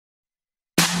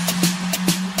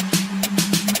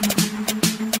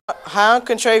Hi, I'm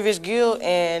Contravious Gill,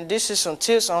 and this is some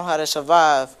tips on how to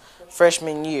survive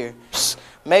freshman year.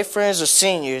 Make friends with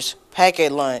seniors, pack a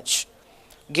lunch,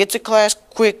 get to class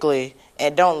quickly,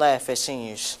 and don't laugh at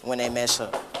seniors when they mess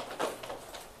up.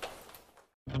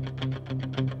 Yeah,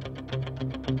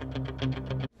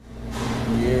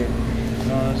 you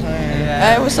know what I'm saying?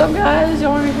 Hey, what's up, guys?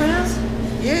 Y'all want to be friends?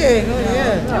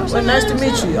 Yeah, well, nice to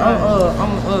meet you.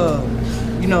 I'm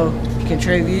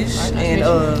Contravious, and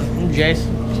I'm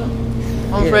Jason.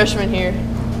 I'm freshman here.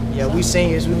 Yeah, we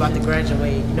seniors. We about to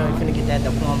graduate. You know, we're finna get that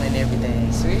diploma and everything.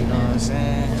 Sweet. You know what I'm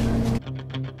saying?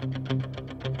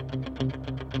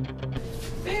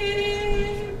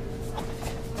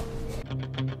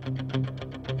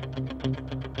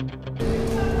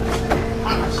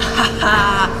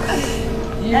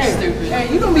 You're stupid.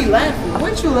 Hey, you gonna be laughing.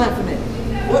 What you laughing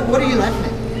at? What are you laughing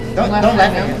at? Don't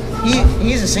laugh at him.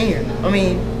 He's a senior. I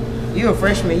mean, you're a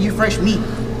freshman. You fresh meat.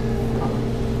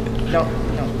 No.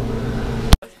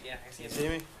 See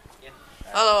me?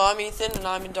 Hello, I'm Ethan, and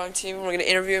I'm in DAWG TV. We're going to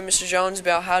interview Mr. Jones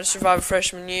about how to survive a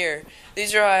freshman year.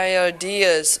 These are our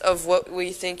ideas of what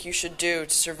we think you should do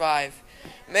to survive.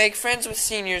 Make friends with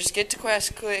seniors, get to class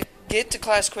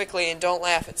quickly, and don't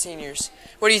laugh at seniors.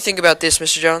 What do you think about this,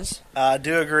 Mr. Jones? I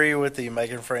do agree with the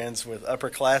making friends with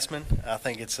upperclassmen. I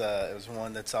think it was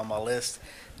one that's on my list.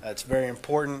 It's very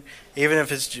important, even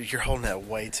if it's you're holding that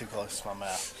way too close to my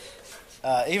mouth.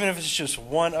 Even if it's just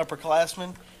one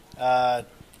upperclassman,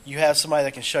 you have somebody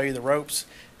that can show you the ropes.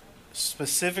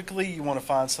 Specifically, you want to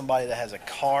find somebody that has a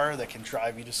car that can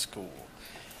drive you to school.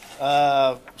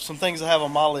 Some things I have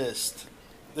on my list.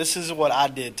 This is what I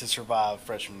did to survive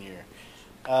freshman year.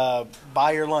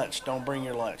 Buy your lunch. Don't bring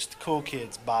your lunch. The cool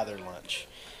kids buy their lunch.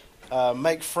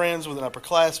 Make friends with an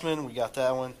upperclassman. We got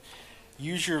that one.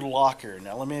 Use your locker.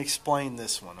 Now, let me explain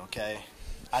this one, okay?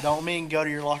 I don't mean go to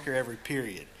your locker every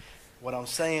period. What I'm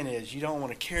saying is you don't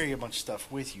want to carry a bunch of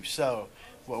stuff with you. So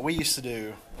what we used to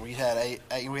do, we had an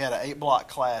 8-block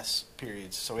class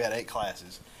periods, so we had 8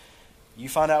 classes. You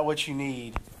find out what you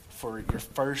need for your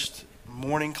first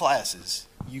morning classes.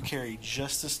 You carry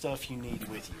just the stuff you need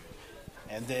with you.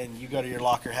 And then you go to your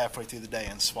locker halfway through the day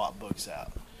and swap books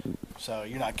out. So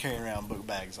you're not carrying around book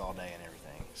bags all day and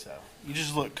everything. So you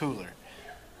just look cooler.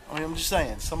 I mean, I'm just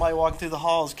saying, somebody walking through the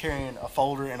halls carrying a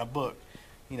folder and a book,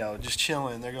 you know, just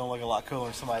chilling, they're going to look a lot cooler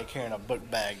than somebody carrying a book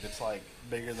bag that's like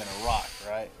bigger than a rock,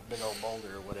 right? A big old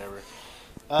boulder or whatever.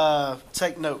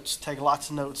 Take notes. Take lots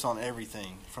of notes on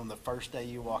everything. From the first day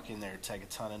you walk in there, take a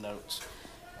ton of notes.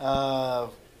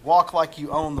 Walk like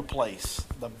you own the place.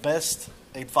 The best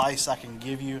advice I can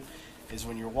give you is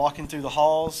when you're walking through the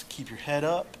halls, keep your head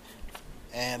up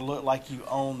and look like you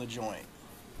own the joint.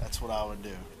 That's what I would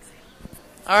do.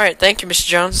 All right, thank you, Mr.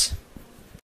 Jones.